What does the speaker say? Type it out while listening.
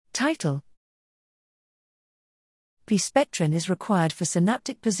Title: bII-spectrin is required for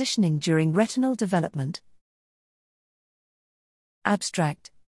synaptic positioning during retinal development.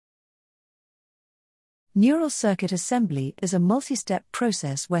 Abstract: Neural circuit assembly is a multi-step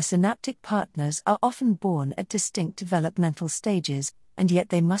process where synaptic partners are often born at distinct developmental stages, and yet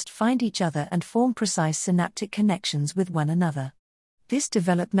they must find each other and form precise synaptic connections with one another. This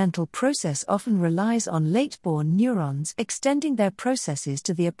developmental process often relies on late-born neurons extending their processes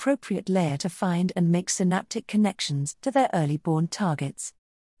to the appropriate layer to find and make synaptic connections to their early-born targets.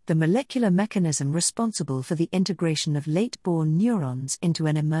 The molecular mechanism responsible for the integration of late-born neurons into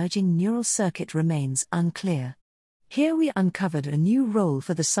an emerging neural circuit remains unclear. Here we uncovered a new role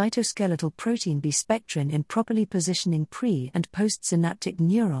for the cytoskeletal protein bII-spectrin in properly positioning pre- and postsynaptic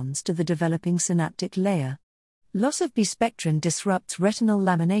neurons to the developing synaptic layer. Loss of bII-spectrin disrupts retinal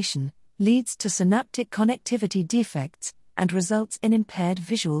lamination, leads to synaptic connectivity defects, and results in impaired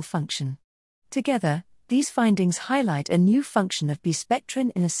visual function. Together, these findings highlight a new function of bII-spectrin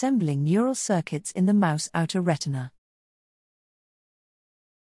in assembling neural circuits in the mouse outer retina.